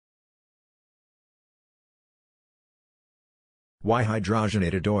Why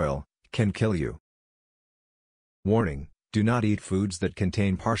hydrogenated oil can kill you. Warning: do not eat foods that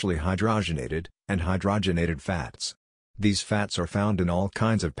contain partially hydrogenated and hydrogenated fats. These fats are found in all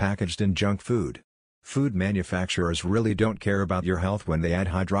kinds of packaged and junk food. Food manufacturers really don't care about your health when they add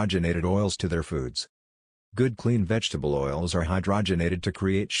hydrogenated oils to their foods. Good clean vegetable oils are hydrogenated to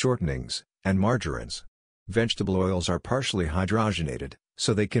create shortenings and margarines. Vegetable oils are partially hydrogenated,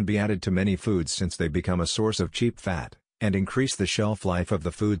 so they can be added to many foods since they become a source of cheap fat and increase the shelf life of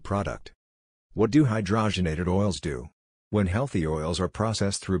the food product. What do hydrogenated oils do? When healthy oils are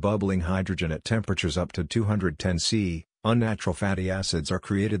processed through bubbling hydrogen at temperatures up to 210 C, unnatural fatty acids are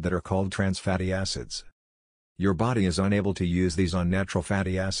created that are called trans fatty acids. Your body is unable to use these unnatural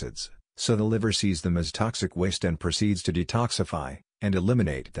fatty acids, so the liver sees them as toxic waste and proceeds to detoxify and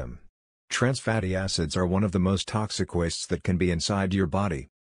eliminate them. Trans fatty acids are one of the most toxic wastes that can be inside your body.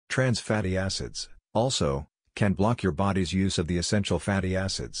 Trans fatty acids, also, can block your body's use of the essential fatty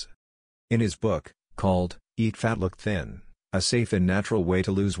acids. In his book, called Eat Fat Look Thin, A Safe and Natural Way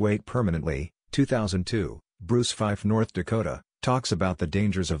to Lose Weight Permanently, 2002, Bruce Fife, North Dakota, talks about the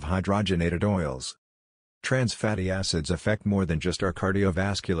dangers of hydrogenated oils. Trans fatty acids affect more than just our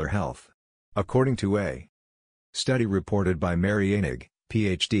cardiovascular health. According to a study reported by Mary Enig,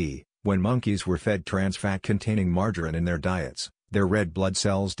 Ph.D., when monkeys were fed trans fat containing margarine in their diets, their red blood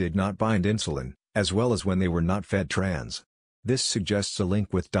cells did not bind insulin, as well as when they were not fed trans. This suggests a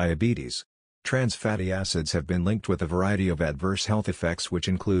link with diabetes. Trans fatty acids have been linked with a variety of adverse health effects which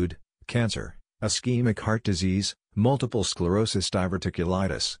include cancer, ischemic heart disease, multiple sclerosis,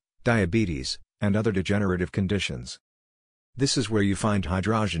 diverticulitis, diabetes, and other degenerative conditions. This is where you find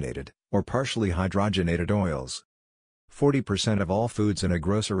hydrogenated, or partially hydrogenated oils. 40% of all foods in a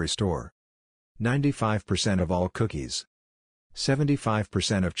grocery store. 95% of all cookies.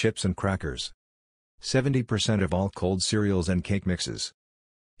 75% of chips and crackers. 70% of all cold cereals and cake mixes.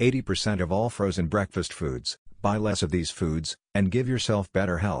 80% of all frozen breakfast foods. Buy less of these foods, and give yourself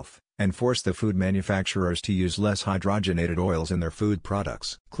better health, and force the food manufacturers to use less hydrogenated oils in their food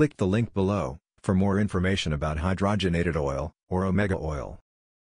products. Click the link below for more information about hydrogenated oil, or omega oil.